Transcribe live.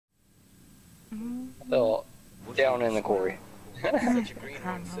Oh, down in the quarry. Such a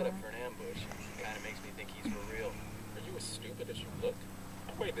greenhorn setup for an ambush. Kinda makes me think he's for real. Are you as stupid as you look?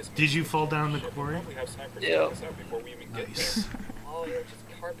 Wait, this Did you fall down the quarry? Yep. Nice. Oh, you'll just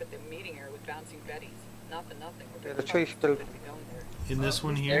carpet the meeting area with bouncing betties. Not the nothing. Yeah, the tree's still. In this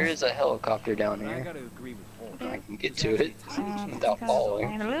one There here? is a helicopter down I here. gotta agree with Paul. I can get to it without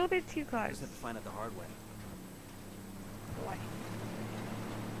falling. And a little bit too close. Just have to find out the hard way.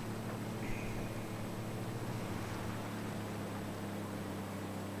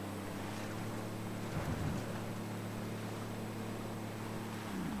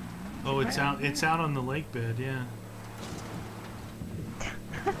 Oh, it's out on the lake bed, yeah.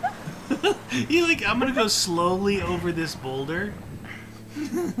 You like, I'm gonna go slowly over this boulder.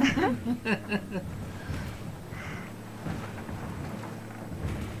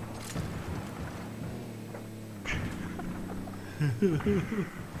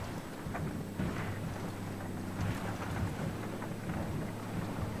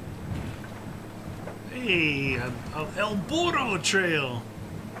 Hey, a El Burro trail.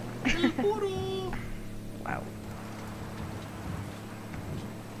 El Burro. Wow.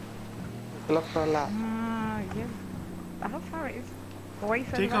 Look for a lap. Yeah. How far it is? Way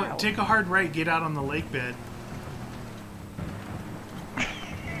further out. Take a hard right, get out on the lake bed.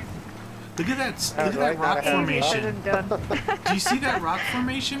 Look at that rock formation. Do you see that rock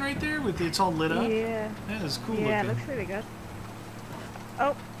formation right there? With it's all lit up. Yeah. That is cool. Yeah, looking. it looks really good.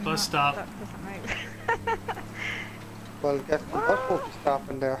 Oh. Bus stop. That doesn't move. Well, guess the bus won't be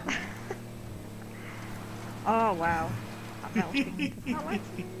stopping there. Oh wow. That melting.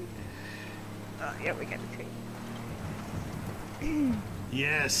 Oh, yeah, we get the tree.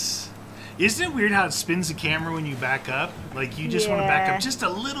 Yes. Isn't it weird how it spins the camera when you back up? Like you just want to back up just a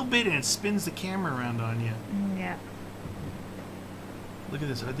little bit and it spins the camera around on you. Yeah. Look at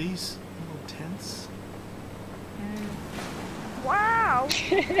this. Are these little tents? Wow.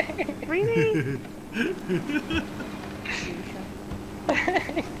 Really?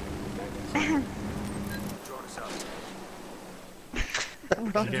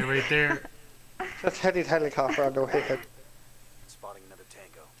 Okay, right there. That's headed helicopter on the way. Spotting another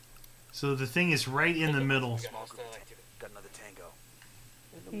tango. So the thing is right in the middle. Got another tango.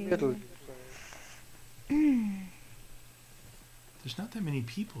 In the middle. There's not that many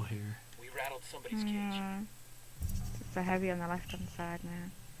people here. We rattled somebody's cage. It's a heavy on the left hand side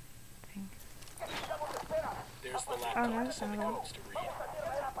now. I think. There's the laptop. Oh, no, that's Something not else to read.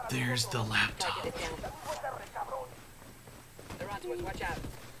 There's the laptop. They're onto us. Watch out.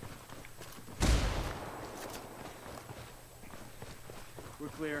 We're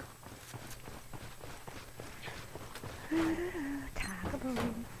clear.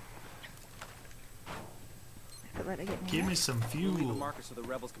 Give me some We'll leave a fuel. marker so the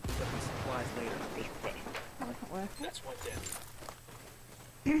rebels can pick up these supplies later. That's one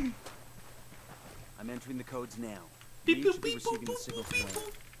down. I'm entering the codes now. Beep, Reed boop, should be beep, receiving the boop, signal boop, from beep, land.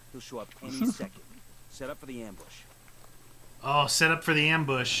 boop. He'll show up any second. Set up for the ambush. Oh, set up for the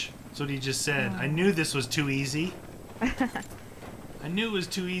ambush. That's what he just said. I knew this was too easy. I knew it was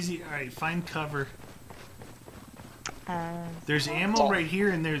too easy. Alright, find cover. There's ammo right here,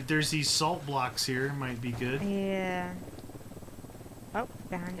 and there's these salt blocks here. Might be good. Yeah. Oh,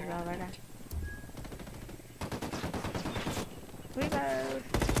 behind you already. Reload.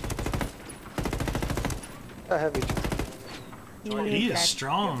 A heavy. He is Get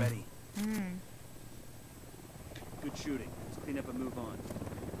strong. ready. Good shooting. Let's clean up and move on.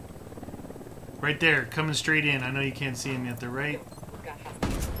 Right there, coming straight in. I know you can't see him yet. They're right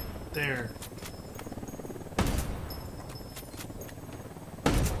there.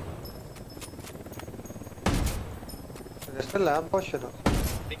 There's still ambushing us.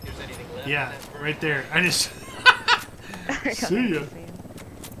 Think there's anything left? Yeah, right there. I just see ya.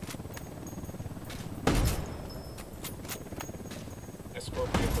 Escort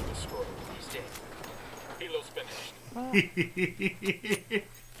vehicle destroyed. He's dead. Helo's finished.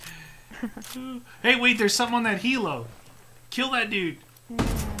 Hey, wait, there's something on that helo. Kill that dude.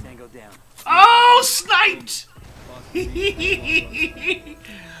 Tango down. Oh, sniped! The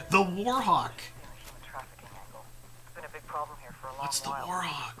Warhawk. What's the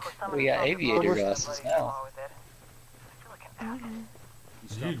Warhawk? We got aviator glasses now.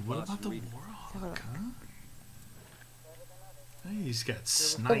 Dude, what about the Warhawk, huh? Hey, he's got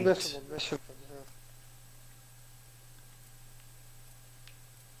Some sniped. mission from here.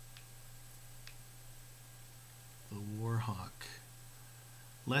 The Warhawk.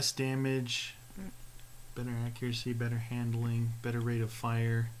 Less damage, better accuracy, better handling, better rate of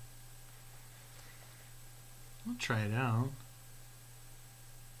fire. I'll try it out.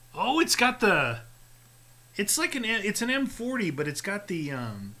 Oh, it's got the It's like it's an M40, but it's got the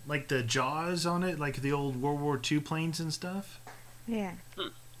like the jaws on it, like the old World War II planes and stuff. Yeah.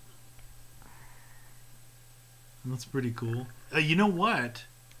 That's pretty cool. You know what?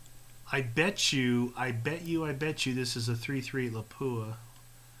 I bet you this is a 338 Lapua,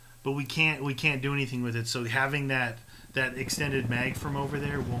 but we can't do anything with it. So having that extended mag from over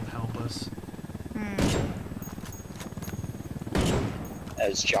there won't help us.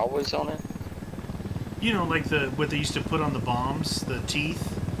 As Jawas on it? You know, like what they used to put on the bombs, the teeth.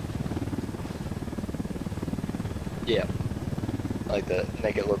 Yeah. Like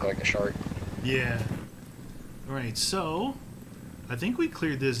make it look like a shark. Yeah. Alright, so I think we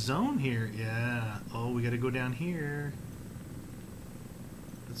cleared this zone here. Yeah. Oh, we gotta go down here.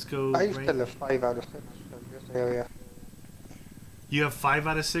 Let's go. I still have 5 out of 6 in this area. You have 5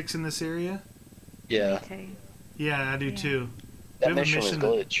 out of 6 in this area? Yeah. Okay. Yeah, I do too. That We have a mission was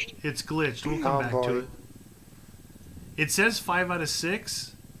glitched. It's glitched. We'll come back to boy. it. It says 5 out of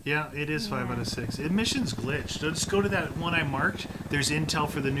 6. Yeah, it is 5 out of 6. Mission's glitched. Let's go to that one I marked. There's intel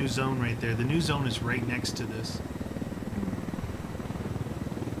for the new zone right there. The new zone is right next to this.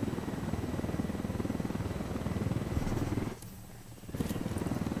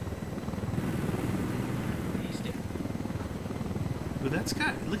 But that's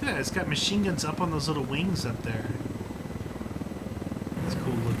got, look at that. It's got machine guns up on those little wings up there. That's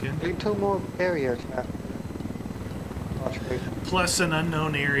cool looking. Only 2 more areas left. Watch me. Plus an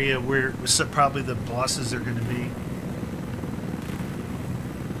unknown area where probably the bosses are going to be.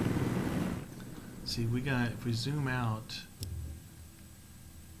 See, we got, if we zoom out.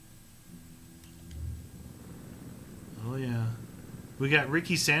 Oh yeah. We got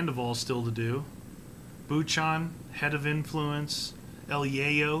Ricky Sandoval still to do. Buchan, Head of Influence, El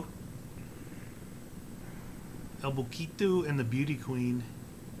Yayo, El Boquito, and the Beauty Queen.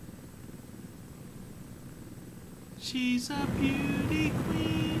 She's a beauty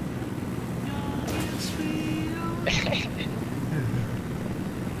queen, young and sweet.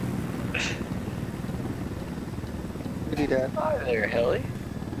 Really dead. Hi there, Helly.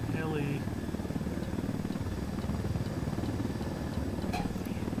 Ellie.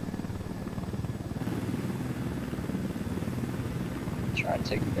 Try and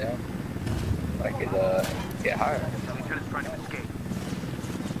take him down. If I could get higher. Lieutenant's trying to escape.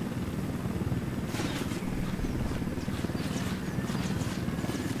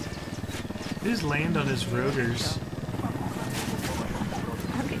 Just land on his rotors.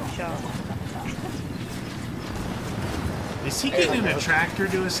 I'm getting shot. Is he getting in a tractor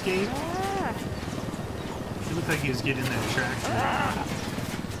to escape? Ah, It looked like he was getting that tractor.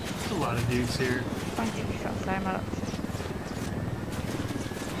 There's a lot of dudes here. I'm getting shot so much.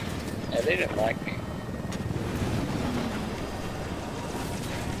 Yeah, they didn't like me.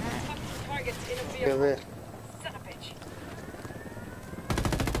 Targets in a Get vehicle. away. Son of a bitch.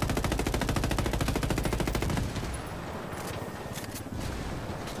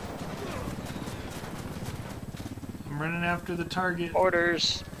 I'm running after the target.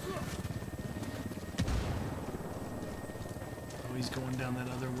 Orders. Oh, he's going down that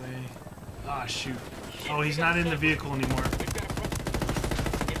other way. Ah, shoot. Oh, he's not in the vehicle anymore. We've got a front.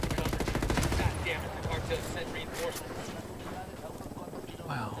 Get the cover. God damn it, the cartel sent reinforcements.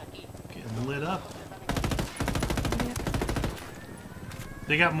 Wow. Getting lit up. Yep.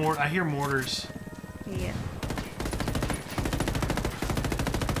 They got more. I hear mortars. Yeah.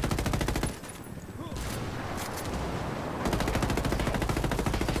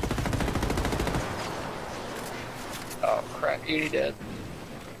 Oh crap, you dead.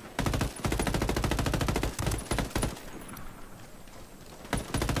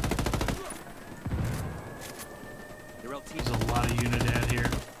 They're LT. There's a lot of Unidad here.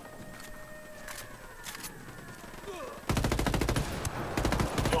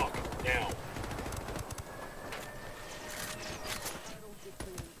 Talk now.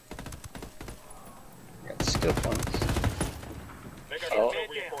 Got skill points. Oh,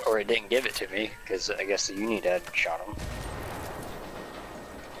 or it didn't give it to me, because I guess the Unidad shot him.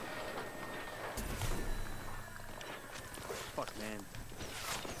 Fuck, man.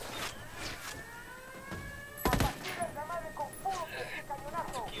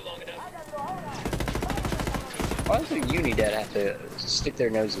 Took you long enough. Why does the Unidad have to stick their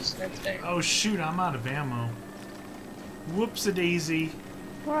noses in everything? Oh, shoot. I'm out of ammo. Whoops-a-daisy.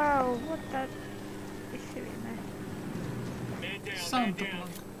 Wow, what the? Is shooting there? Man down, Son man of a down. bug.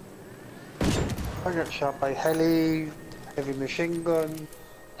 I got shot by heli, heavy machine gun,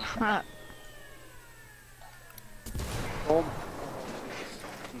 bomb.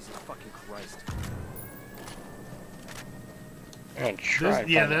 Jesus fucking Christ.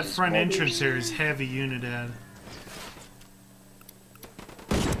 Yeah, that front entrance there is heavy Unidad.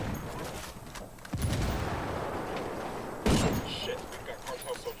 Shit, we've got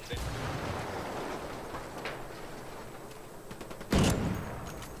cartel soldiers in.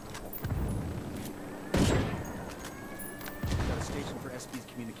 Got a station for SB's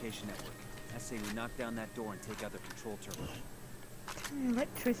communication network. I say we knock down that door and take out their control terminal.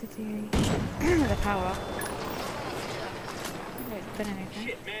 Electricity. The power. It's been anything.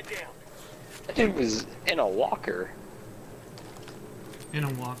 Shit, man down. That dude was in a walker. In a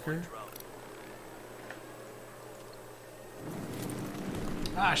walker?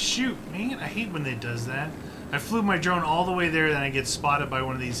 Ah, shoot, man. I hate when they does that. I flew my drone all the way there, then I get spotted by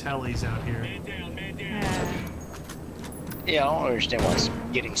one of these helis out here. Man down, man down. Yeah, I don't understand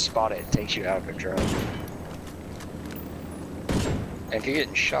why getting spotted takes you out of a drone. And if you're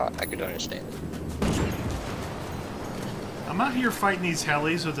getting shot, I could understand it. I'm out here fighting these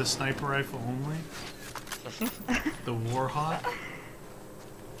helis with a sniper rifle only. The Warhawk.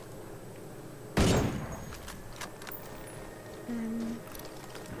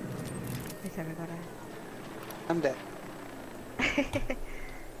 Where's everybody? I'm dead.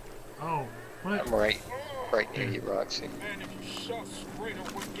 Oh, what? I'm right near you, Roxy. Man, if you shot straight, I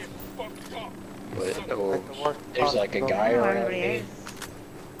would get fucked up. But, oh, there's like a guy Oh, around everybody me. is.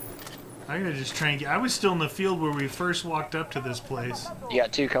 I gotta just try and get. I was still in the field where we first walked up to this place. You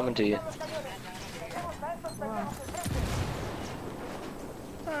got two coming to you.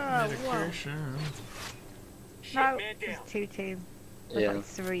 Medication. No, Man there's down. two teams. Yeah, Like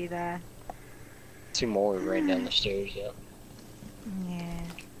three there. two more ran down the stairs, yeah. Yeah.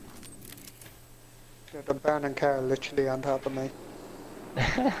 Got a burning car literally on top of me.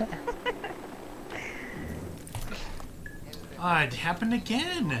 Ah, it happened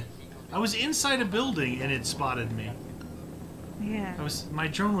again. I was inside a building and it spotted me. Yeah. My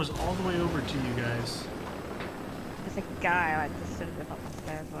drone was all the way over to you guys. There's a guy like just stood up the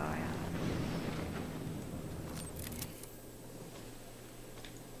stairs while I am.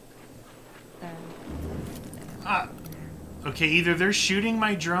 Ah, okay. Either they're shooting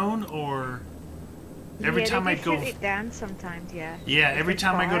my drone or every time I go. Shoot it down sometimes, yeah. Yeah, every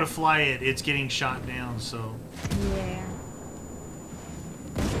time I go to fire. fly it, it's getting shot down. So Yeah.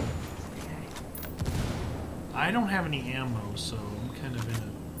 I don't have any ammo, so I'm kind of in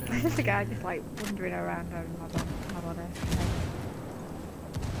a. There's bad a guy just like wandering around on my body.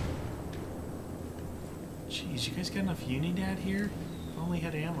 Jeez, you guys got enough Unidad here? If I only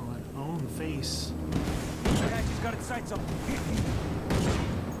had ammo, I'd own face. Yeah, he's got its sights up.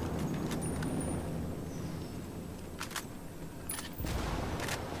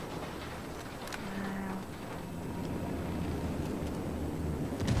 Wow.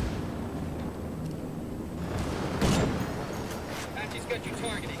 Patchy's got you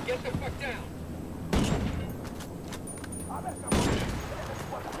targeted. Get the fuck down.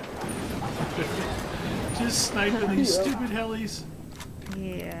 Just sniping these stupid helis.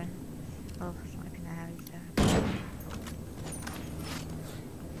 Yeah. Oh, sniping the house down.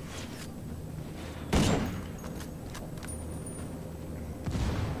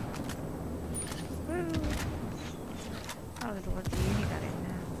 Woo! Oh, there's lots of Unidad in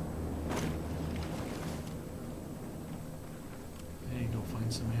now. Hey, go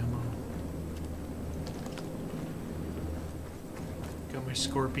find some ammo. Got my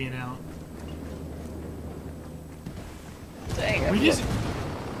Scorpion out. Dang,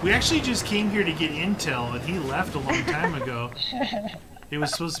 We actually just came here to get intel, and he left a long time ago. It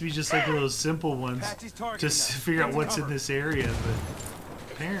was supposed to be just like one of those simple ones, just to figure out what's in this area, but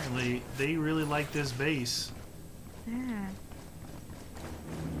apparently they really like this base. Yeah.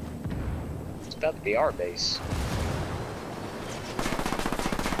 it's about to be our base.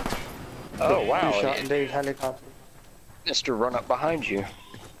 Oh, wow. Two shot indeed, helicopter. Mr. Run up behind you.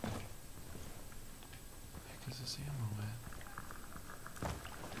 Where's this ammo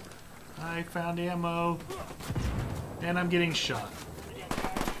at? I found ammo, and I'm getting shot.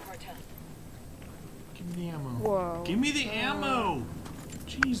 Give me the ammo. Whoa. Give me the ammo!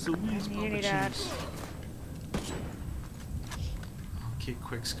 Jeez Louise, Papa Unidad. Cheese. Okay,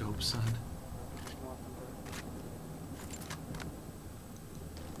 quick scope, son.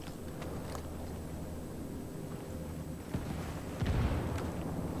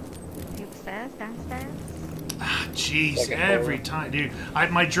 Upstairs, downstairs. Ah, jeez, Second every floor. time, dude.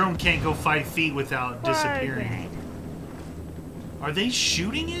 My drone can't go 5 feet without disappearing. Grenade. Are they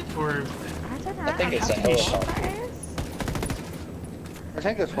shooting it, or I don't know. I think it's a don't know what helicopter. that is. I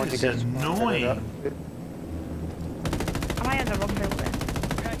think it's when That you is get annoying. Am I in the wrong building?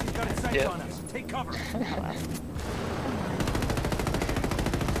 Yeah, he's got its sights Yeah. on us. Take cover. Oh, well.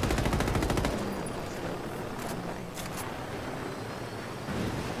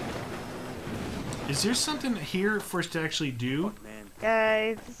 Is there something here for us to actually do? Man,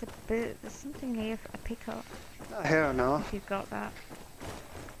 There's something here for a pickup. Not here, no. If you've got that.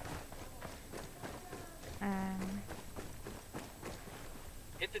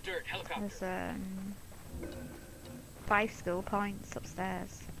 Hit the dirt, helicopter. There's 5 skill points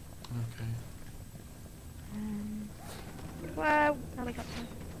upstairs. Okay. Whoa, helicopter.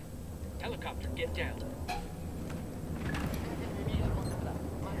 Helicopter, get down.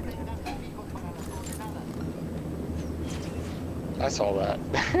 I saw that.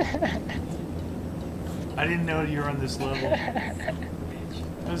 I didn't know you were on this level. That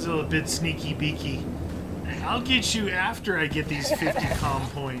was a little bit sneaky beaky. I'll get you after I get these 50 comm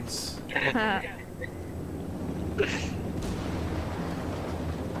points.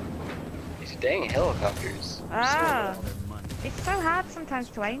 These dang helicopters. Oh, it's so hard sometimes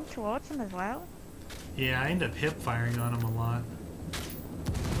to aim towards them as well. Yeah, I end up hip firing on them a lot.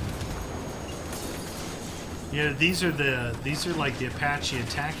 Yeah, these are like the Apache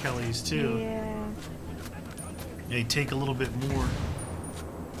attack helis too. Yeah. They take a little bit more.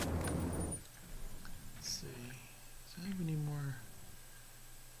 Let's see. Does I have any more?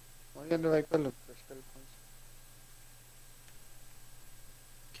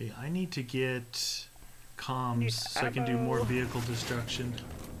 Okay, I need to get comms so I can do more vehicle destruction.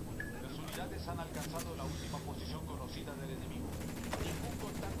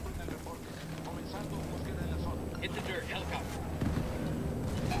 Hit the dirt, helicopter.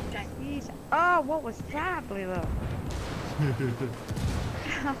 Oh, what was that? Blew up. I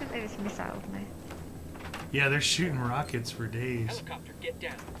think they just missiled me. Yeah, they're shooting rockets for days. Helicopter, get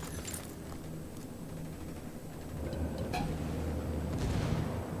down.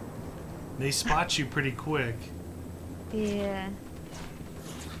 They spot you pretty quick. Yeah.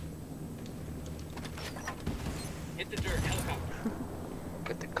 Hit the dirt, helicopter.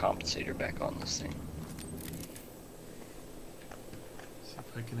 Put the compensator back on this thing. See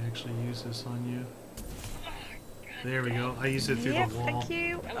if I can actually use this on you. There we go. I use it through Yep, the wall. thank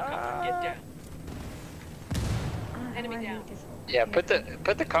you. Helicopter, get down. Enemy down. Yeah, put the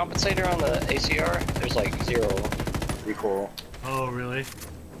compensator on the ACR. There's like 0 recoil. Oh, really?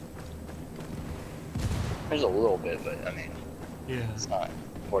 There's a little bit, but I mean, Yeah. it's not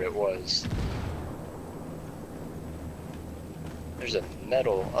what it was. There's a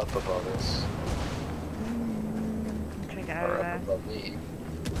metal up above us. I'm trying to get over Or there. up above me.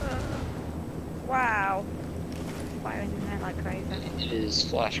 Wow. Firing in there like crazy. It is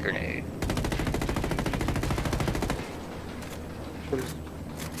flash grenade.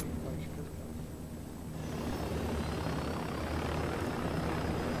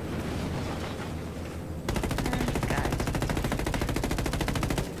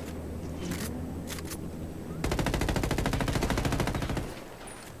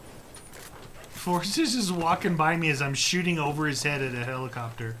 Forrest is just walking by me as I'm shooting over his head at a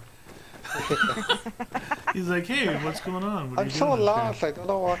helicopter. He's like, "Hey, what's going on? What are I'm you so doing out lost, there?" I don't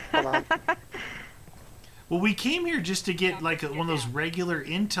know what's going on. Well, we came here just to get like one of those regular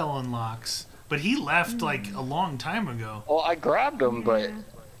intel unlocks, but he left like a long time ago. Well, I grabbed him, but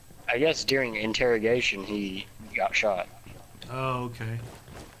I guess during interrogation he got shot. Oh, okay.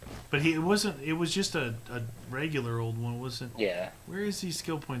 But it wasn't. It was just a regular old one, wasn't? Yeah. Where is these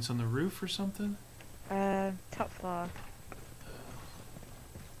skill points, on the roof or something? Top floor.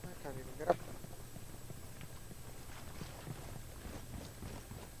 I can't even get up.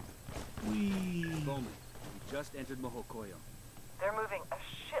 Wee. Bowman, we just entered Mohokoyo. They're moving a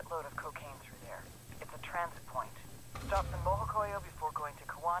shitload of cocaine through there. It's a transit point. Stops in Mohokoyo before going to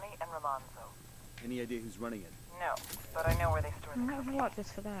Kiwani and Ramanzo. Any idea who's running it? No, but I know where they store the That was a cocaine. lot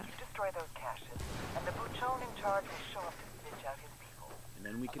just for that. You destroy those caches, and the Buchon in charge will show up to bitch out his people. And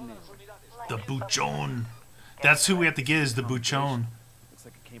then we can nail it. The Buchon. That's who we have to get, is the Buchon. Looks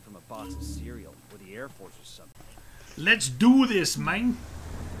like it came from a box of cereal, or the Air Force or something. Let's do this, man.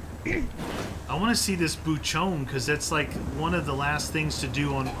 I want to see this Buchon, because that's like one of the last things to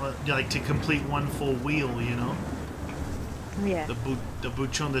do on, like, to complete one full wheel, you know? Yeah. The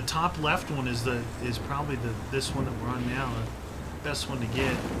Buchon, the top left one is probably this one that we're on now, the best one to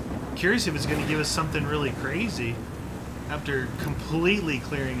get. Curious if it's going to give us something really crazy after completely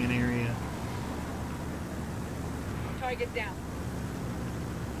clearing an area. Target down.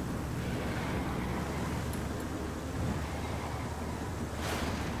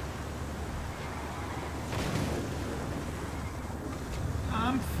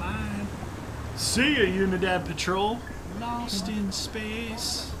 I'm fine. See ya, Unidad Patrol. Lost in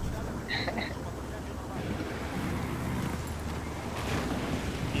space.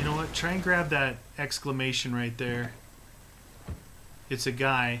 You know what? Try and grab that exclamation right there. It's a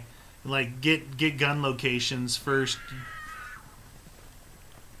guy. Like, get gun locations first.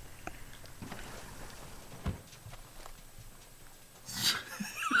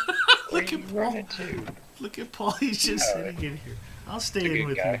 Look at Paul. He's just sitting in here. I'll stay in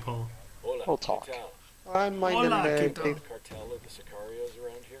with you, Paul. We'll talk. I'm minding Hola, the Cartel of the Sicarios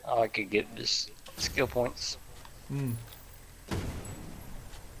around here. I could get just skill points.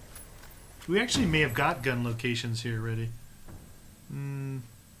 We actually may have got gun locations here already. I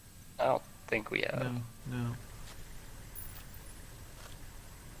don't think we have. No.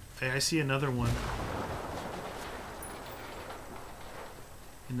 Hey, I see another one.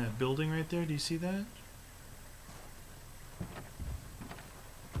 In that building right there, do you see that?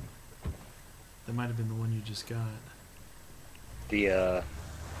 That might have been the one you just got. The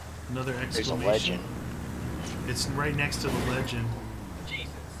Another there's a exclamation. legend. It's right next to the legend.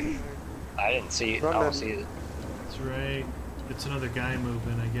 Jesus. I didn't see it. I don't see it. That's right. It's another guy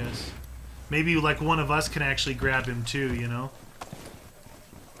moving, I guess. Maybe like one of us can actually grab him too, you know?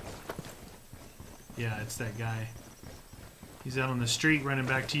 Yeah, it's that guy. He's out on the street running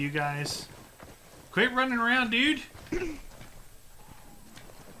back to you guys. Quit running around, dude!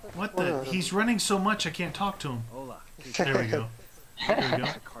 What the? He's running so much I can't talk to him. Hola. There we go. There we go.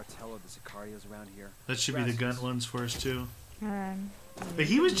 There's a cartel of the Sicarios around here. That should be the gun ones for us too. Um, But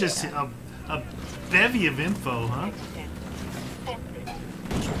he was just a bevy of info, huh?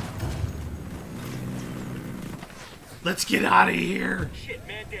 Let's get out of here! Shit,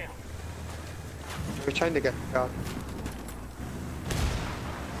 man down. We're trying to get out.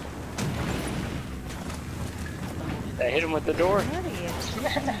 I hit him with the door.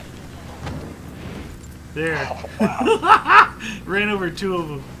 There. Oh, wow. Ran over two of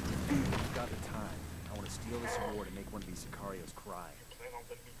them. I've got the time. I want to steal this war to make one of these Sicarios cry.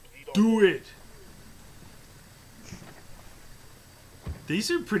 Do it!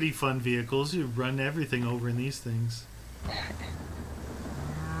 These are pretty fun vehicles. You run everything over in these things.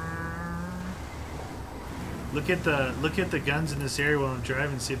 Look at the guns in this area while I'm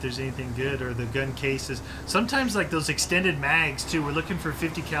driving, see if there's anything good, or the gun cases. Sometimes like those extended mags too. We're looking for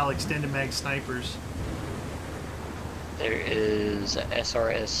 50 cal extended mag snipers. There is a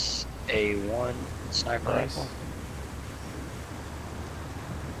SRS A1 sniper rifle.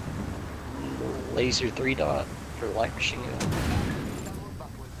 Laser 3-dot for light machine gun.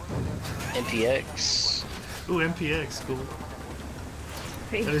 MPX. Ooh, MPX, cool.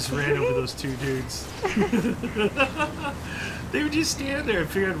 I just ran over those two dudes. They would just stand there. I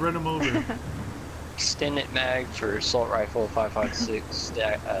figured I'd run them over. Extended mag for assault rifle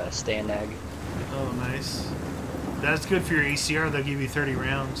 5.56 stand mag. Oh, nice. That's good for your ACR. They'll give you 30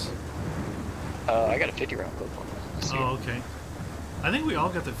 rounds. I got a 50 round clip on that. Oh, okay. I think we all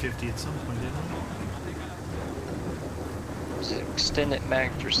got the 50 at some point, didn't we? There's an extended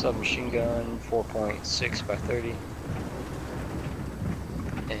mag for submachine gun 4.6 by 30.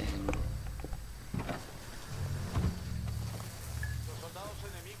 And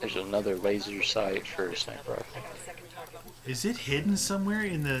there's another laser sight for a sniper rifle. Is it hidden somewhere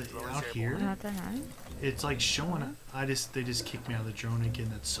in the out here? I don't know. It's like showing. They just kicked me out of the drone again.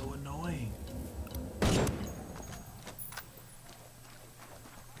 That's so annoying.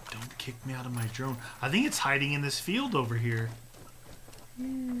 Don't kick me out of my drone. I think it's hiding in this field over here.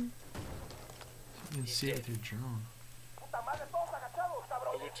 You can see it with your drone.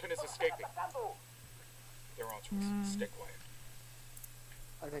 The lieutenant's escaping. They're on to us. Stick quiet.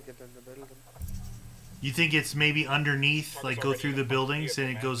 I think it's in the building. You think it's maybe underneath, like go through the buildings and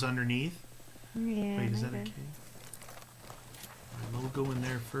it goes underneath? Yeah. Wait, is that maybe. okay? Alright, we'll go in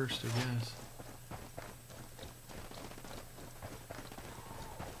there first, I guess.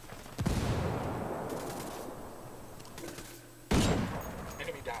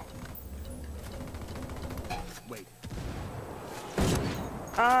 Enemy down. Wait.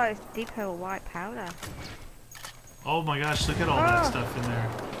 Oh, it's depot white powder. Oh my gosh, look at all that stuff in there.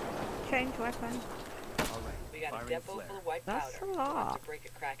 Change weapon. We got a depot full of white That's powder. a lot. To break a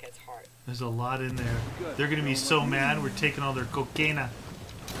crackhead's heart. There's a lot in there. They're gonna be so mad we're taking all their cocaine.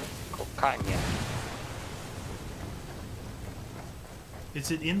 Cocaine. Is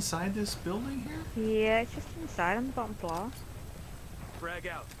it inside this building here? Yeah, it's just inside on the bottom floor. Frag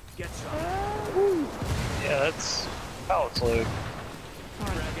out. Get shot. Yeah, that's pallets load. I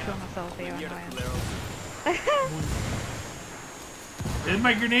want to kill myself here anyway. Is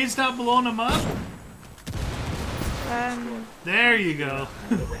my grenades not blowing them up? There you go.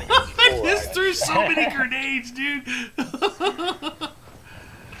 I just threw so many grenades, dude.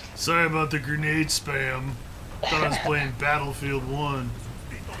 Sorry about the grenade spam. Thought I was playing Battlefield 1.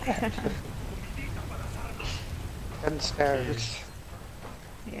 And stairs.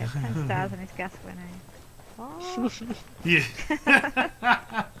 Yeah, 10 stars on his gas winning. What? Yeah.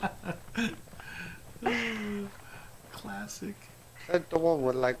 Classic. Said the one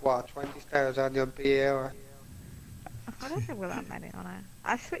with like what, 20 stars on your BA. I don't think we're that many on it.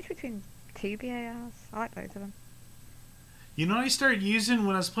 I switched between 2 BARs. I like both of them. You know what I started using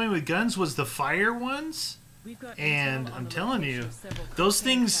when I was playing with guns was the fire ones? And I'm telling you, those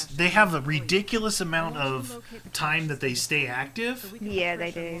things, they have a ridiculous amount of time that they stay active. Yeah,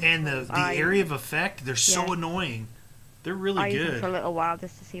 they do. And the area of effect, they're so annoying. They're really I used them good. for a little while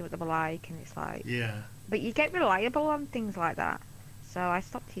just to see what they were like, and it's like... Yeah. But you get reliable on things like that, so I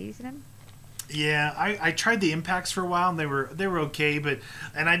stopped using them. Yeah, I tried the impacts for a while, and they were okay,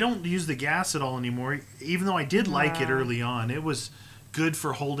 and I don't use the gas at all anymore, even though I did like it early on. It was good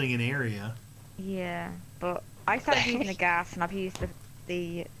for holding an area. Yeah, but I started using the gas, and I've used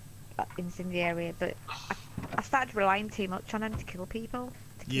the incendiary, but I started relying too much on them to kill people,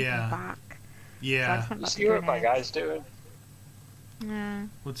 to keep them back. Yeah. So you see what my guy's doing? Yeah.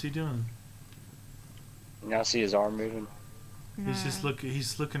 What's he doing? You now see his arm moving? No. He's just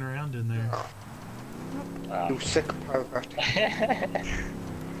he's looking around in there. You sick pervert.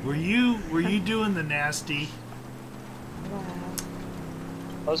 Were you doing the nasty? Wow.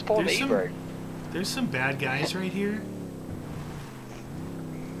 I was pulling the e-brake. There's some bad guys right here.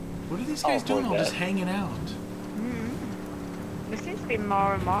 What are these guys doing all just hanging out? There seems to be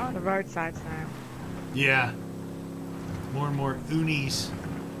more and more on the roadsides now. Yeah. More and more unis.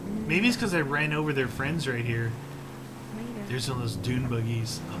 Maybe it's because I ran over their friends right here. Maybe. There's one of those dune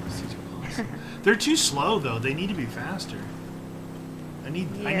buggies. Oh, these are awesome. They're too slow though. They need to be faster. I need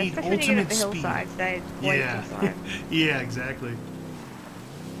ultimate speed. Yeah. Yeah, exactly.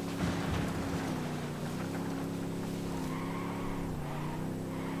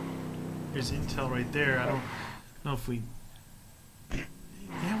 There's intel right there. I don't know if we...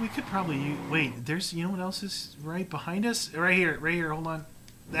 Yeah, we could probably... Wait, there's... You know what else is right behind us? Right here, hold on.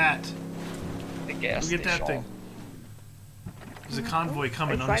 That. The gas Look at that thing. There's a convoy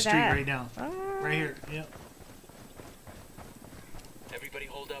coming on the street right now. Right here, yep. Everybody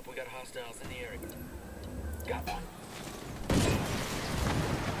hold up, we got hostiles in the area. Got one.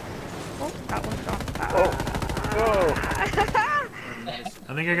 Oh, that one's gone. Oh.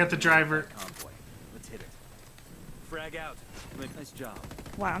 I think I got the driver. Let's hit it. Frag out. Nice job.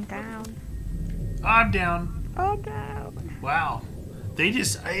 Wow, I'm down. I'm down. I'm down. Wow. They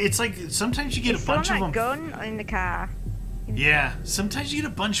just... It's like sometimes you get a bunch of them... gun in the car. Yeah, sometimes you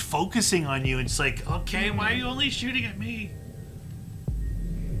get a bunch focusing on you, and it's like, okay, why are you only shooting at me?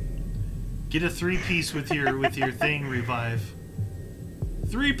 Get a 3-piece with your thing, Revive. Oh,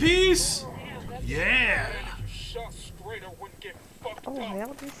 3-piece! Yeah! they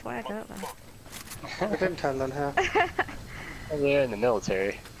all do swear, don't they? I didn't tell them how. Oh, they're in the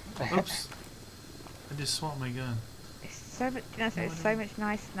military. Oops. I just swapped my gun. It's so much, it's so much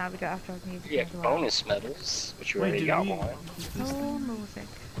nicer now we don't have to have music. You get bonus medals, which you already got one. Oh, music.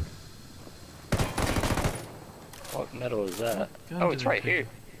 What medal is that? Gun Oh, it's right here.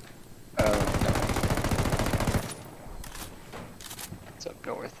 No. It's up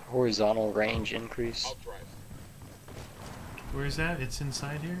north. Horizontal range increase. Where is that? It's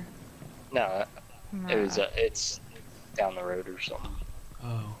inside here? No, it was. It's down the road or something.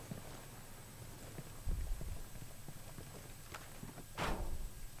 Oh.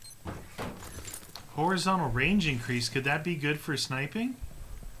 Horizontal range increase. Could that be good for sniping?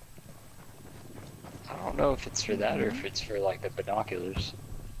 I don't know if it's for that or if it's for like the binoculars.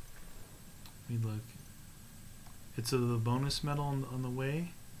 Let me look. It's a bonus medal on the way?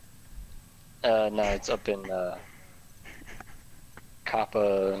 No, it's up in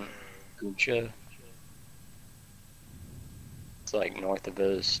Kappa Gucha. It's like north of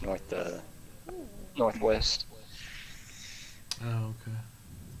us, northwest. Oh, okay.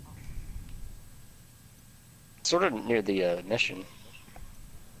 Sort of near the mission.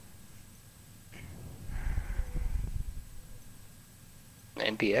 The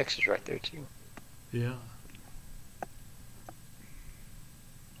MPX is right there too. Yeah.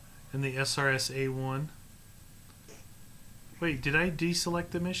 And the SRS A1. Wait, did I deselect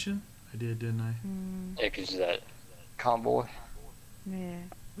the mission? I did, didn't I? Yeah, because that convoy. Yeah.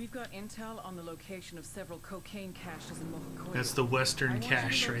 We've got intel on the location of several cocaine caches in Mojocoyo. That's the western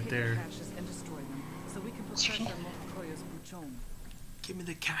cache right there. Caches and destroy them, so we can protect our Mojocoyo's buchon. Give me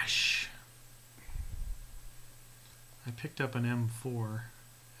the cash. I picked up an M4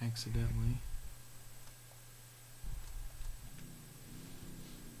 accidentally.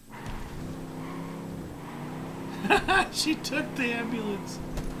 She took the ambulance.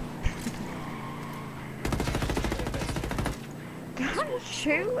 Don't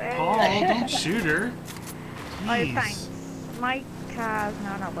shoot her. Paul, don't shoot her. Oh, Jeez. thanks. My car's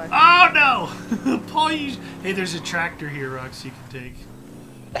not working. Oh no! Paul, you. Hey, there's a tractor here, Rox, you can take.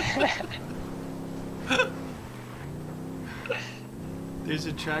 There's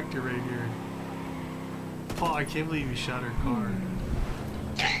a tractor right here. Paul, I can't believe you shot her car.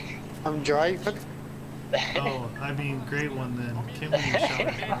 I'm driving. Oh, I mean, great one then. Can't believe you shot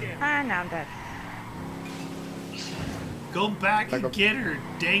her car. Ah, now I'm dead. Go back and get her.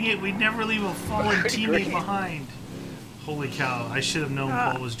 Dang it, we'd never leave a fallen teammate behind. Holy cow, I should have known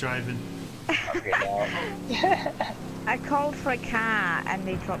Paul was driving. I called for a car and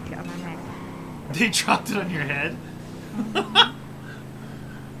they dropped it on my head. They dropped it on your head?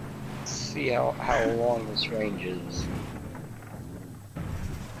 See how long this range is.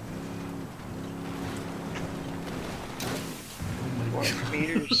 Oh my 400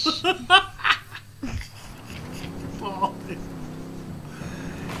 meters. Paul.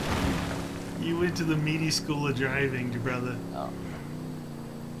 You went to the meaty school of driving, brother. Oh.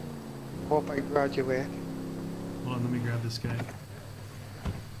 Hope I graduate. Hold on, let me grab this guy.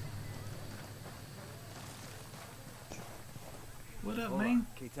 What up, man?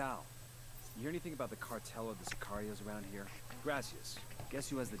 K-Tao. You hear anything about the cartel of the Sicarios around here? Gracias. Guess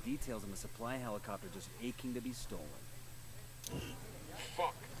who has the details on the supply helicopter just aching to be stolen?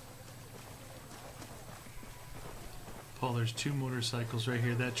 Fuck. Paul, there's 2 motorcycles right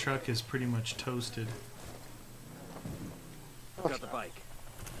here. That truck is pretty much toasted. Got the bike.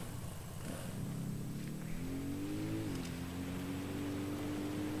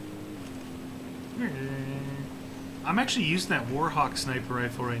 I'm actually using that Warhawk sniper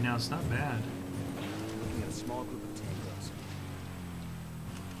rifle right now. It's not bad. Looking at a small group of tangos.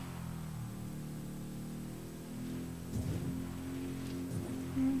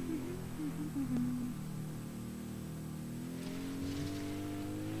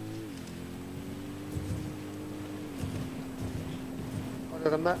 Other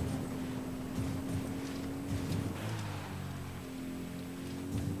than that,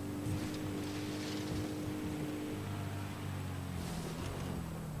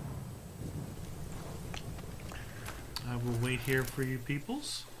 I will wait here for you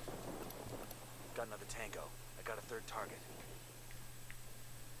peoples. Got another tango. I got a third target.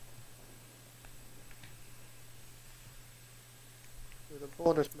 with a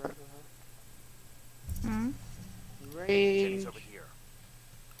bonus map. Hmm? Range. Jenny's over here.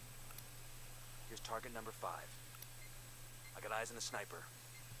 Here's target number 5. I got eyes on the sniper.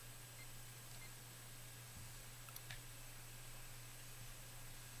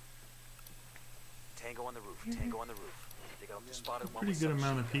 Tango on the roof. Tango on the roof. They got spotted one Pretty with good some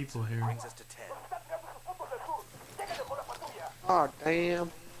amount of shit. people here. Brings us to 10. Oh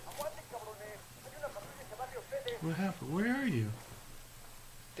damn. What happened? Where are you?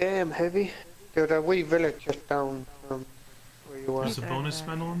 Damn heavy. There's a wee village just down from where you are. There's a bonus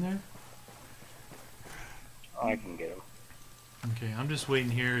medal in there? Oh, I can get him. Okay, I'm just waiting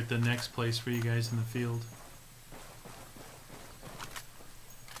here at the next place for you guys in the field.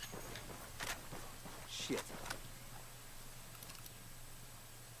 Shit.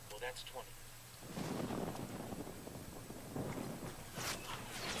 Well, that's 20.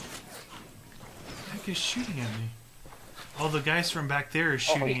 What the heck is shooting at me? Oh, the guys from back there are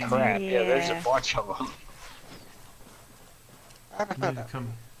shooting Holy at crap, me. yeah, there's a Yeah. bunch of them. I need to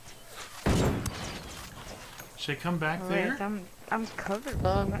come. Should I come back there? Wait, I'm covered.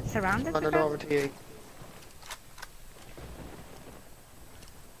 Um, I'm surrounded with Running them. over to you.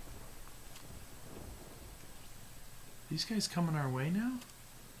 These guys coming our way now?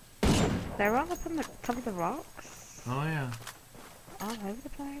 They're all up on the top of the rocks. Oh yeah. All over the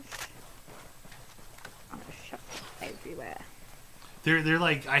place. Oh, shots everywhere. They're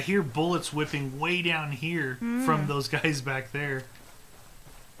like, I hear bullets whipping way down here from those guys back there.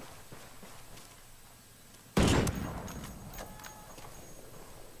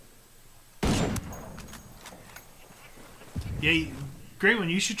 Yeah, great one.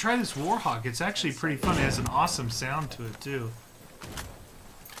 You should try this Warhawk. It's actually pretty fun. It has an awesome sound to it too.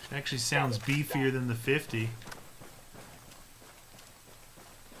 It actually sounds beefier than the 50.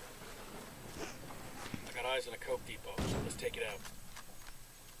 I got eyes on a coke depot. Let's take it out.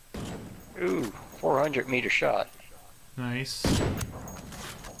 Ooh, 400-meter shot. Nice.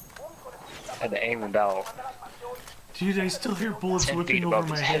 Had to aim about Dude, I still hear bullets 10 whipping feet over above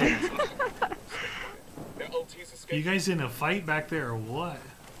my his head. head. Their OT's escaped. You guys in a fight back there or what?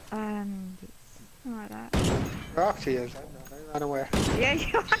 Something like that. Roxy is. I know, they ran away. Yeah,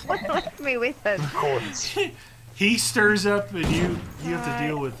 you left me with them. He stirs up and you have to Right.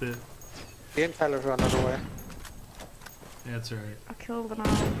 deal with it. The impeller's running away. That's alright. I killed them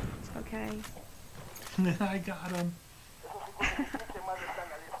all. It's okay. I got him.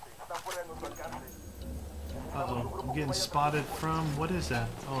 Uh-oh, I'm getting spotted from, what is that?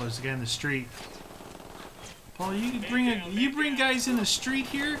 Oh, there's a guy in the street. Paul, you bring guys in the street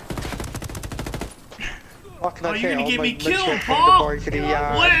here? What can Oh, I you're say? gonna I'll get me make sure killed, to bring the Paul! boy to the,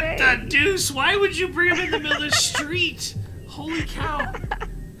 What the deuce? Why would you bring him in the middle of the street? Holy cow.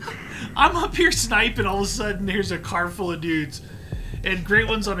 I'm up here sniping, all of a sudden there's a car full of dudes. And Great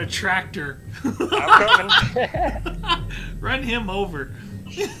One's on a tractor. I'm coming. Run him over.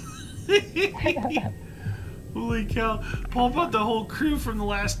 Holy cow. Paul brought the whole crew from the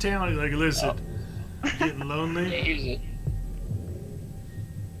last town. He's like, listen, getting lonely. Can't use it.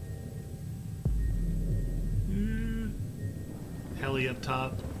 Heli up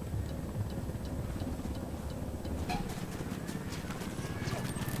top.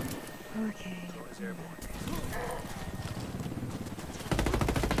 Okay.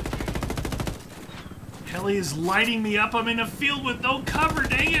 Heli is lighting me up. I'm in a field with no cover,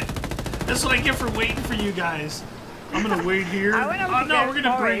 dang it. That's what I get for waiting for you guys. I'm gonna wait here. I went Oh no, we're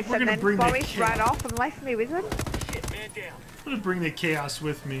gonna bring the Boris ran off and left me with him. Shit, man down. I'm gonna bring the chaos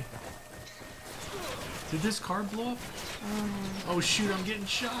with me. Did this car blow up? Oh shoot, I'm getting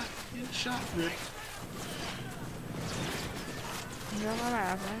shot. Getting shot, Rick. You know what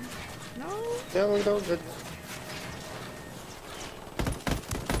happened? No. No, no, good.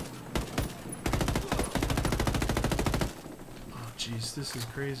 Oh jeez, this is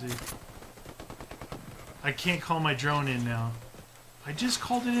crazy. I can't call my drone in now. I just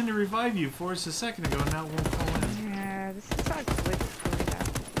called it in to revive you, Forrest, a second ago, and now it won't call in. Yeah, this is like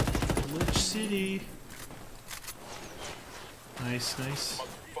glitch. Glitch City. Nice, nice.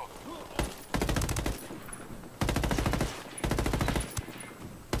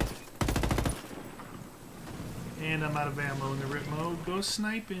 And I'm out of ammo in the rip mode. Go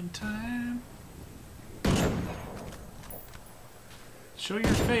sniping time. Show your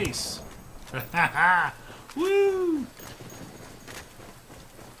face. Woo!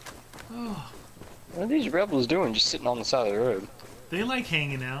 Oh, What are these rebels doing just sitting on the side of the road? they like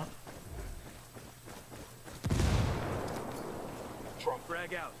hanging out.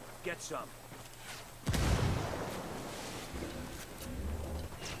 Frag out. Get some.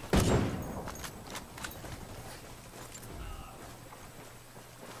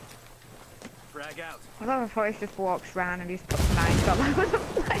 Frag out. I love if Forrest just walks around and he's put knives all over the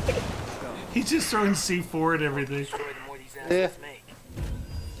place. He's just throwing C4 at everything. Destroy the more these Yeah. assets make.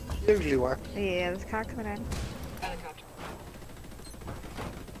 Usually work. Yeah, there's a car coming in. Helicopter.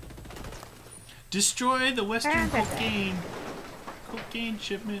 Destroy the Western Ah, that's it. cocaine. Cocaine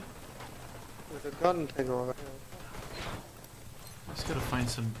shipment. There's a gun thing over here. Just gotta find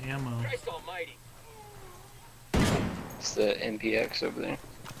some ammo. Christ almighty. It's the MPX over there.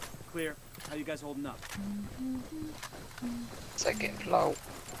 Clear. How you guys holding up? Second floor.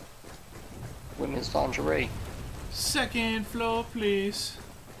 Women's lingerie. Second floor, please.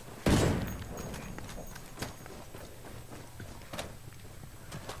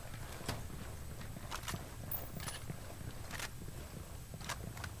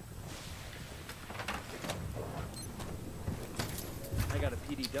 I got a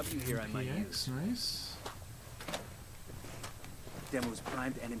PDW here I might use. PX, nice. Demo's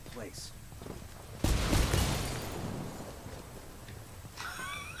primed and in place.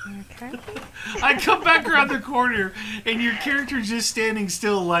 Okay. I come back around the corner, and your character's just standing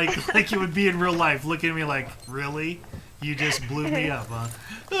still, like it would be in real life, looking at me like, "Really? You just blew me up,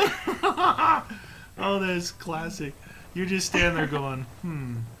 huh?" Oh, that's classic. You're just standing there going,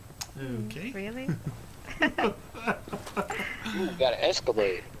 okay. Really? Ooh, got an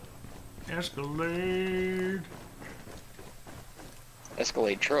Escalade. Escalade.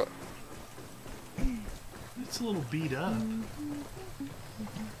 Escalade truck. It's a little beat up.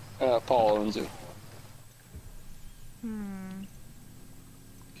 Paul owns it.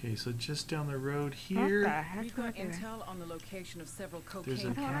 Okay, so just down the road What the here, heck We've am I got doing? intel on the location of several there's a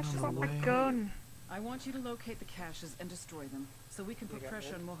cocaine gun I just on want the my way. gun. I want you to locate the caches and destroy them, so we can put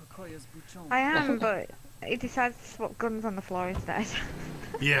pressure on Mojocoyo's buchon. I am, but he decided to swap guns on the floor instead.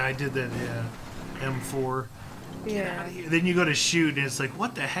 Yeah, I did that, yeah. M4. Yeah. Then you go to shoot, and it's like,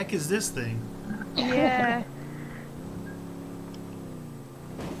 what the heck is this thing? Yeah.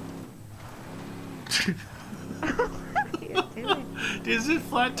 What are you doing? Is it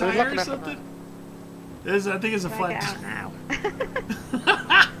flat I was tire or looking at the something? I think it's a Can I flat get tire. out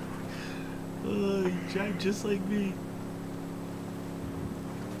now? Oh, you drive just like me.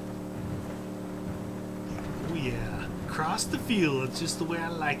 Oh yeah. Across the field, it's just the way I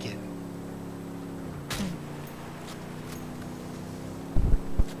like it.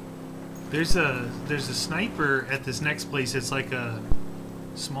 There's a sniper at this next place. It's like a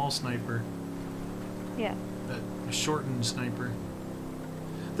small sniper. Yeah. A shortened sniper.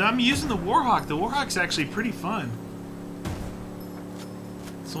 I'm using the Warhawk. The Warhawk's actually pretty fun.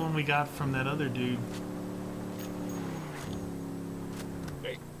 It's the one we got from that other dude.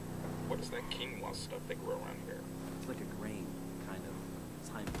 Hey, what is that quinoa stuff they grow around here? It's like a grain, kind of. It's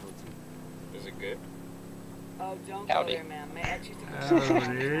high in protein. Is it good? Oh, don't Howdy. go there, man. My ex used to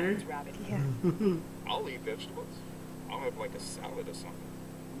Howdy. rabbit. Yeah. I'll eat vegetables. I'll have like a salad or something.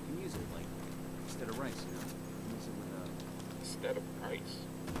 You can use it, like, instead of rice, you know? You can use it with, Instead of rice.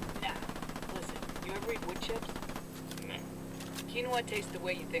 Nah, listen. You ever eat wood chips? No. Quinoa tastes the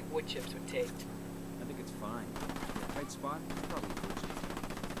way you think wood chips would taste. I think it's fine. In a tight spot, probably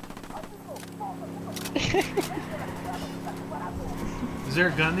Is there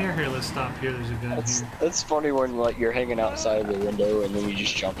a gun there? Here, let's stop here. There's a gun here. That's funny when like you're hanging outside the window and then you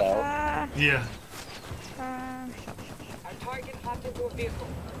just jump out. Yeah. Our target hopped into a vehicle.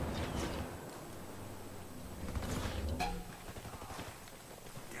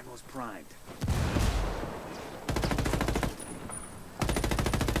 Demo's primed.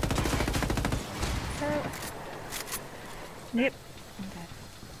 Yep.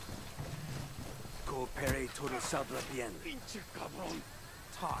 Coopere todo saldrá bien. Pinche cabrón.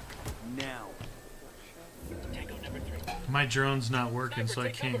 Talk now. Tango number 3. My drone's not working, so I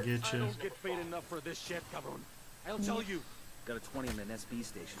can't get you. Don't get paid enough for this shit, cabrón. I'll tell you. Got a 20 on an SB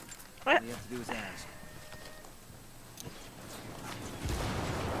station. All you have to do is ask.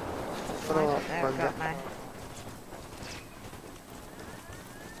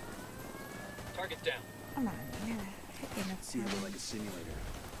 Target down. Come on, yeah. See it like a simulator.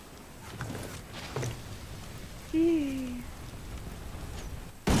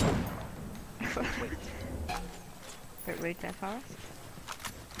 Bit rude there, Forrest.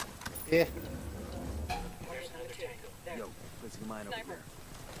 Yeah. There's another tango. Yo, placing a mine over Sniper.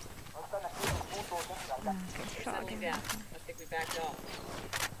 there. Get shot Something again. down. I think we backed off.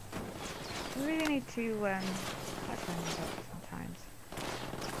 We really need to catch them sometimes.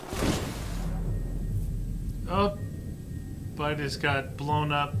 Oh, but it's got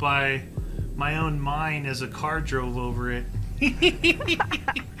blown up by my own mine as a car drove over it.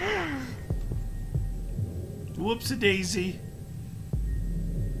 Whoops-a-daisy.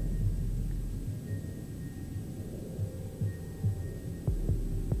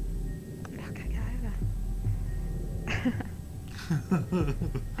 I can't get over.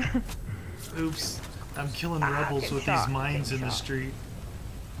 Oops. I'm killing rebels get with shot, these mines get in the shot. street.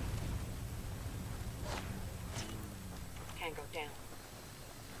 Tango down.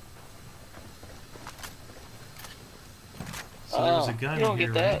 So there's a gun you don't in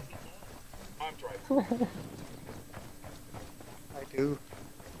here, get that. right? I'm driving. I do.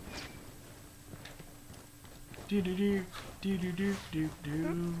 Do do do do do do do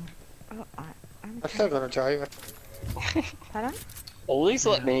do. Oh, I'm I'm still gonna drive it. Pardon? Well, at least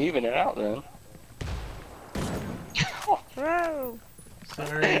let me even it out then. Whoa!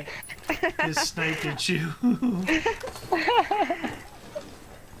 Sorry, just sniped at you.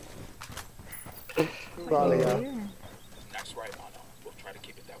 Well, yeah. Next right on. We'll try to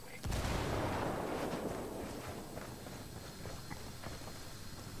keep it that way.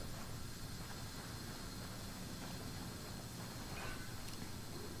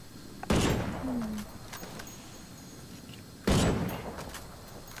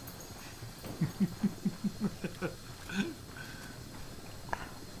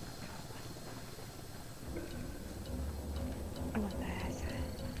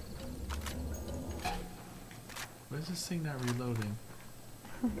 Why is this thing not reloading?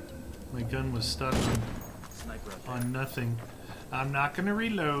 My gun was stuck Sniper up there. on nothing. I'm not gonna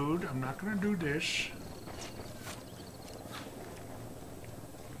reload. I'm not gonna do this.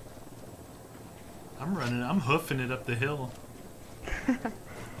 I'm running. I'm hoofing it up the hill.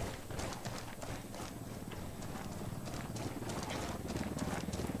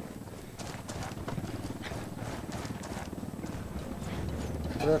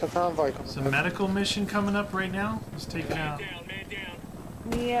 There's a convoy Is a coming. medical mission coming up right now? Let's take it out. Man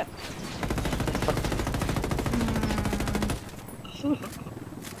down. Yep. Good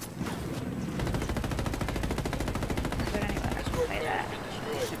anyway, I can say that.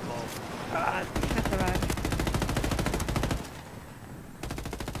 That's alright.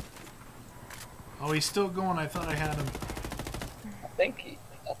 Oh, he's still going. I thought I had him. I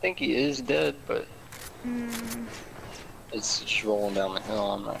think he is dead, but Mm, it's just rolling down the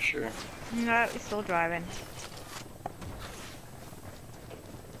hill. I'm not sure. no, he's still driving.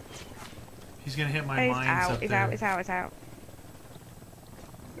 He's gonna hit my He's mines out, up he's there. out, he's out, he's out.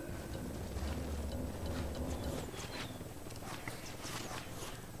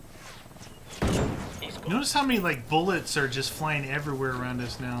 Notice how many like bullets are just flying everywhere around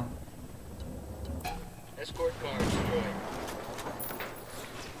us now. Escort car destroyed.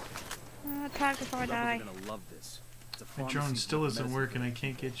 Tag before I die. You're gonna love this. It's a My pharmacy drone still with isn't medicine. working. I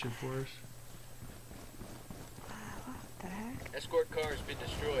can't get you for us. What the heck? Escort car has been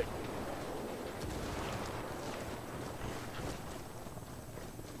destroyed.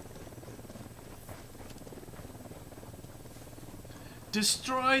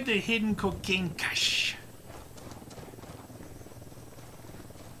 Destroy the hidden cocaine cache.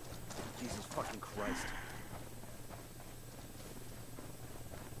 Jesus fucking Christ.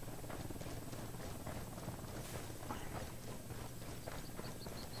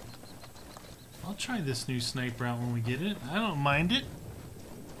 I'll try this new sniper out when we get it. I don't mind it.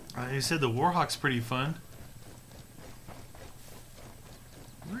 Like I said, the Warhawk's pretty fun.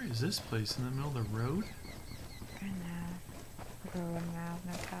 Where is this place? In the middle of the road? I know. We're going now,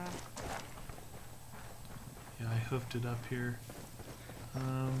 no car. Yeah, I hoofed it up here.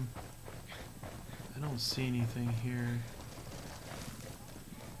 I don't see anything here.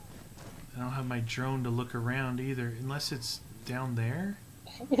 I don't have my drone to look around either, unless it's down there.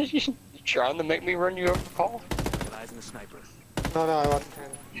 You trying to make me run you over, Paul? Got eyes on the sniper. No, I wasn't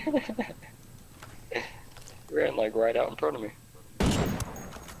trying. You ran like right out in front of me.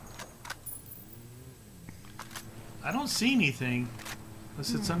 I don't see anything,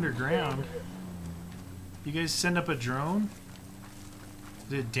 unless it's underground. You guys send up a drone?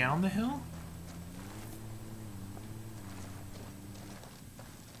 Is it down the hill?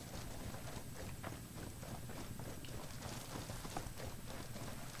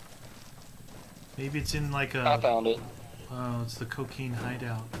 Maybe it's in like a... I found it. Oh, it's the cocaine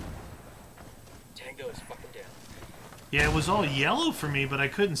hideout. Tango is fucking down. Yeah, it was all yellow for me, but I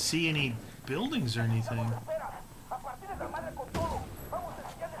couldn't see any buildings or anything.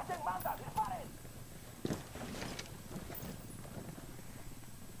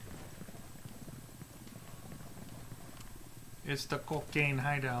 It's the cocaine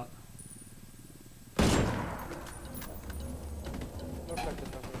hideout.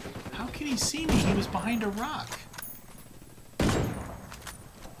 How can he see me? He was behind a rock.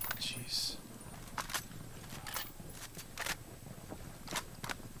 Jeez.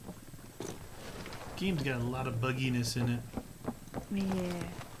 Game's got a lot of bugginess in it. Yeah.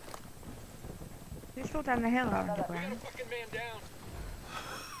 Is it still down the hill or underground? Fucking man down.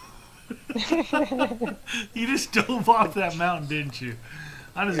 You just dove off that mountain, didn't you?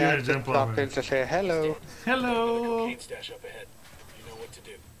 I'm just gonna jump stopped over in it. to say hello. Hello. Cocaine stash up ahead. You know what to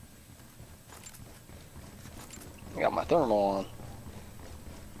do. I got my thermal on.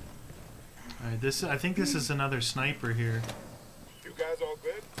 Alright, I think this is another sniper here. You guys all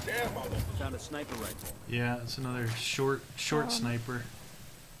good? Damn, mother. Found a sniper rifle. Yeah, it's another short sniper.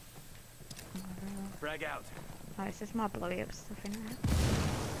 Frag out. Oh, it's just more blowy up stuff in there.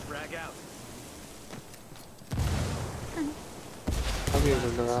 Frag out. I'm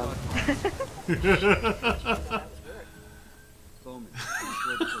using the round. Bowman.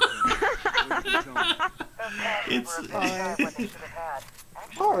 It's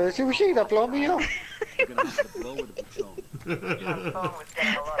Oh, is it a machine that blow me up? You're gonna have to blow with the Patron.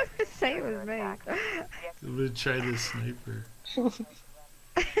 Say it was me. I'm gonna try this sniper.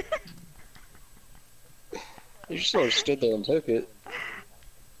 You just sort of stood there and took it.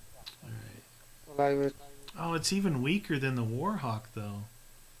 Alright. Well, I was... Oh, it's even weaker than the Warhawk, though.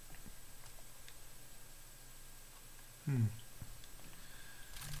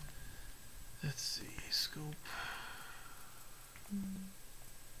 Let's see. Scope.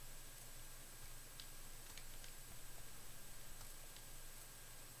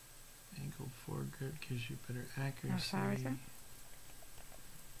 Angled foregrip gives you better accuracy. How far is it?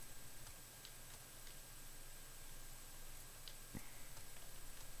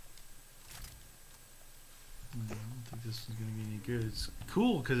 I don't think this is going to be any good. It's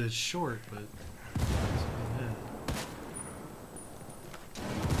cool because it's short, but that's about it.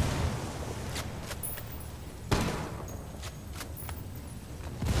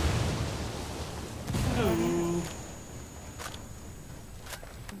 Hello.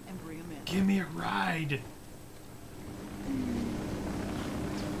 And bring him in. Give me a ride.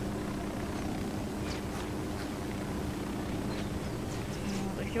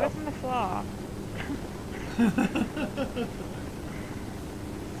 If she was on the floor.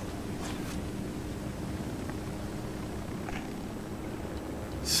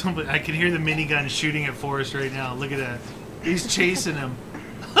 Somebody, I can hear the minigun shooting at Forrest right now. Look at that. He's chasing him.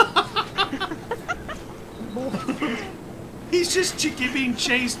 He's just being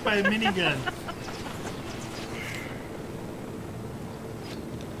chased by a minigun.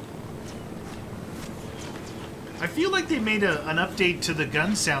 feel like they made an update to the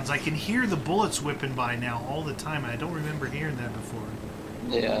gun sounds. I can hear the bullets whipping by now all the time. I don't remember hearing that before.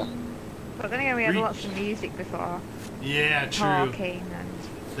 Yeah. But then again, we had lots of music before. Yeah, true. Talking and...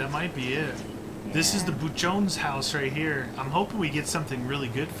 That might be it. Yeah. This is the Buchon's house right here. I'm hoping we get something really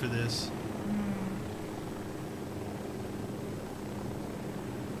good for this.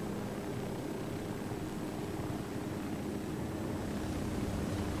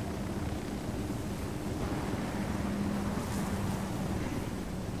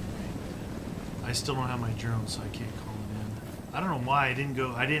 I still don't have my drone, so I can't call it in. I don't know why I didn't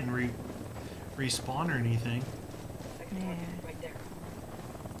go. I didn't respawn or anything. Yeah. Right there.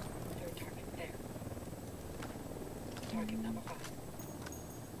 Third target there. Target number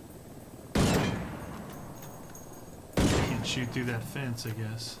 5. Can't shoot through that fence, I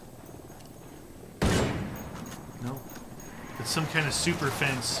guess. Nope. It's some kind of super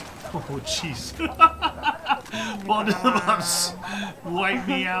fence. Oh, jeez. One of them wipe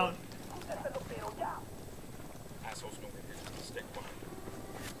me out. Assholes know where you're gonna stick behind.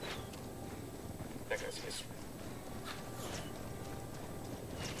 That guy's history.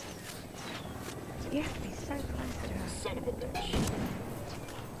 You have to be so close to her. Son of a bitch.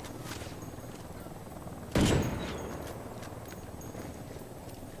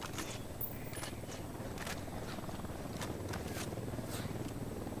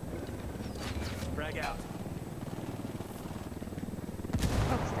 Frag out.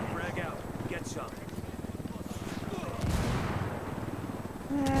 Frag out. Get shot.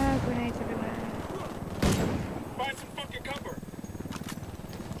 Grenades everywhere. Find some fucking cover.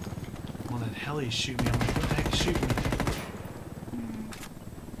 Well, that heli's shooting me. I'm like, what the heck is shooting me?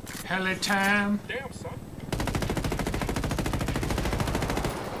 Heli time. Damn, son.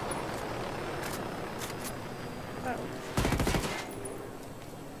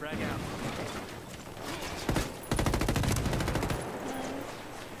 Frag out.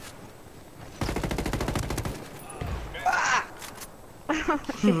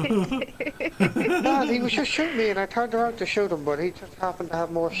 No, he was just shooting me and I turned around to shoot him, but he just happened to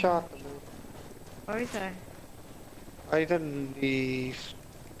have more shot than me. What is that? I didn't the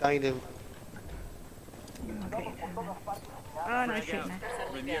dining. Okay. Oh, no, shoot me.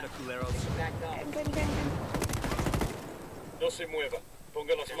 Renier culeros. No se mueva.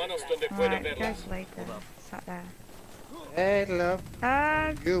 Ponga las manos donde pueda Alright, verlas. guys later. Sat there. Hey, love.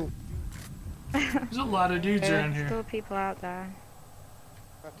 You. There's a lot of dudes around here. Still people out there.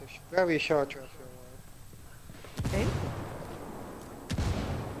 That's a very short dress. Who?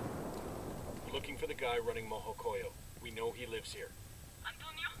 Looking for the guy running Mohokoyo. We know he lives here.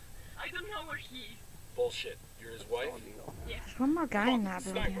 Antonio, I don't know where he is. Bullshit. You're his wife? Yes, There's one more guy in that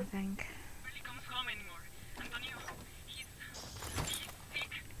building, I think. barely comes home anymore. Antonio, he's sick.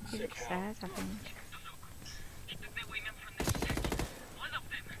 He's Sick how? upstairs, I think. Look, he took the women from the village. All of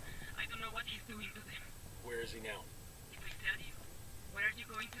them. I don't know what he's doing to them. Where is he now? If I tell you, what are you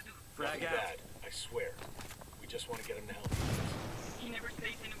going to do? Frag Nothing out. bad. I swear. We just want to get him to help. He never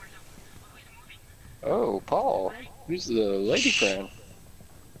stays anywhere long. Always moving. Oh, Paul. Who's the lady friend?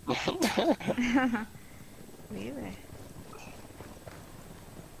 Really? You're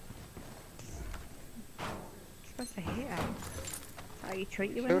supposed to hate her. That's how you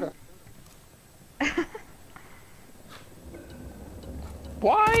treat you Shoot women? her.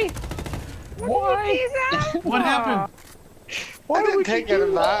 Why? Why? What happened? I didn't take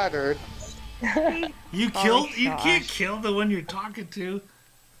it mad. You killed? You can't kill the one you're talking to.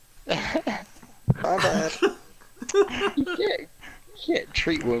 My bad. You can't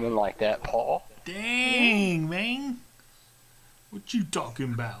treat women like that, Paul. Dang, man. What you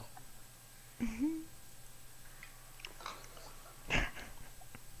talking about?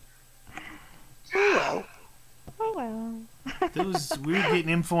 Oh, Oh well. We were getting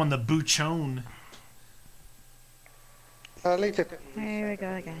info on the Buchon. at least it Here we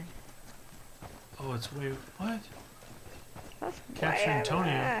go again. Oh, it's way. What? That's Capture way over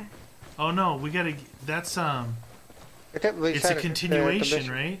Antonio. there. Oh no, we gotta. That's It didn't It's a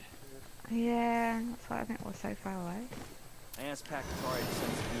continuation, right? Yeah, that's why I think we're so far away. Ants packed car to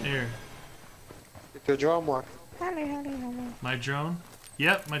send some Here, It's your drum work. Hello. my drone.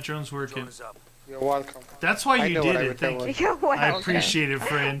 Yep, my drone's drone working. is up. You're welcome. That's why I you know what did I it. was Thank doing. you. You're welcome. I appreciate it,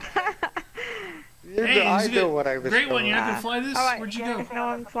 friend. Hey, I he's know good. what I was Great one. doing. You're not gonna fly this? Alright, Where'd you go? no,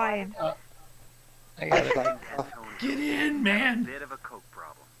 I'm flying. I got it. Like, Get in, man. Bit of a coke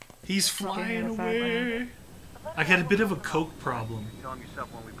problem. He's flying Okay, away. I got a bit of a coke problem. Tell him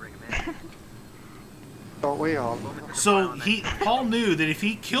yourself when we bring him in. don't we all? So Paul knew that if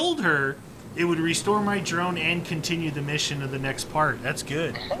he killed her, it would restore my drone and continue the mission of the next part. That's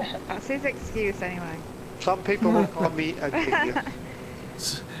good. That's his excuse anyway. Some people will call me a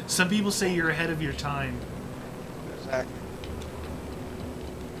genius. Some people say you're ahead of your time. Exactly.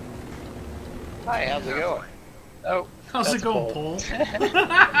 Hi, how's it going? Oh, how's that's it going, a Paul?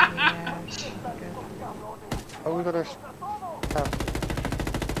 Yeah, good. Are we gonna?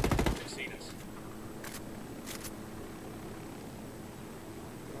 They've seen us.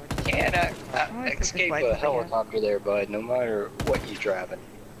 Can't Oh, it's just escape like a over here. helicopter there, bud, no matter what you're driving.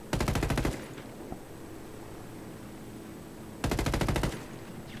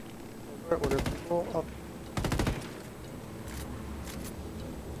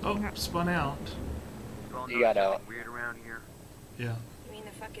 Oh, spun out. You got out. Weird around here. Yeah. You mean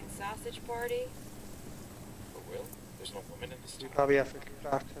the fucking sausage party? For real? There's no women in this You town. probably have to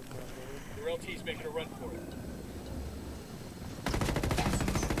start him. Your LT's making a run for it.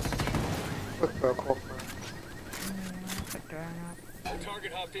 Quick bro, quick bro. Put drone up. The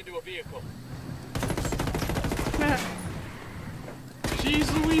target hopped into a vehicle.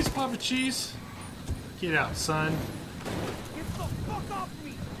 Jeez Louise, Papa Cheese. Get out, son. Get the fuck off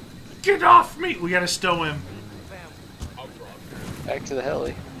me! Get off me! We gotta stow him. I'll drop. Back to the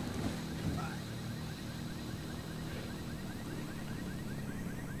heli.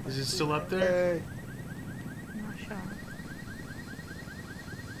 Is it still up there? Hey. I'm not sure.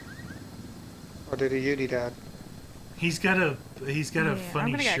 Or did he uni dad? He's got a I'm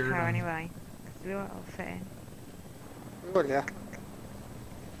funny gonna get a shirt car on. anyway. 'Cause we won't all fit in. We will, yeah.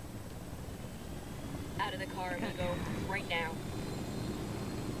 Out of the car, amigo, right now.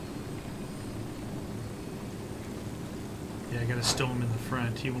 Yeah, I gotta stow him in the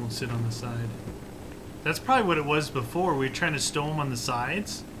front. He won't sit on the side. That's probably what it was before. We were trying to stow him on the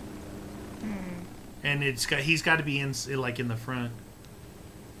sides, and he's got to be in like in the front.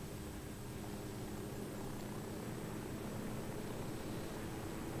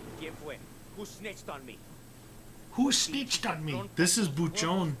 ¿Quién fue? Who snitched on me? Who snitched on me? This is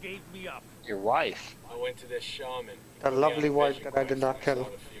Buchon. Gave me up. Your wife. I went to this shaman. The lovely wife that I did not kill.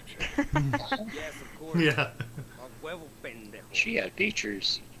 Yes, of course. Yeah. A huevo pendejo. She had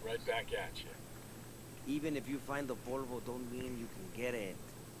features. Right back at you. Even if you find the Volvo, don't mean you can get it.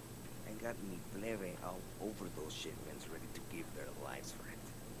 I got me plebe all over those shipments, ready to give their lives for it.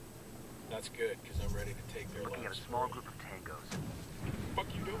 That's good, because I'm ready to take their lives. small group of tangos. Fuck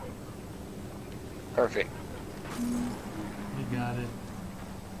you doing? Perfect. We got it.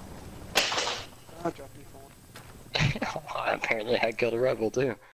 I'll drop your phone. Apparently I killed a rebel too.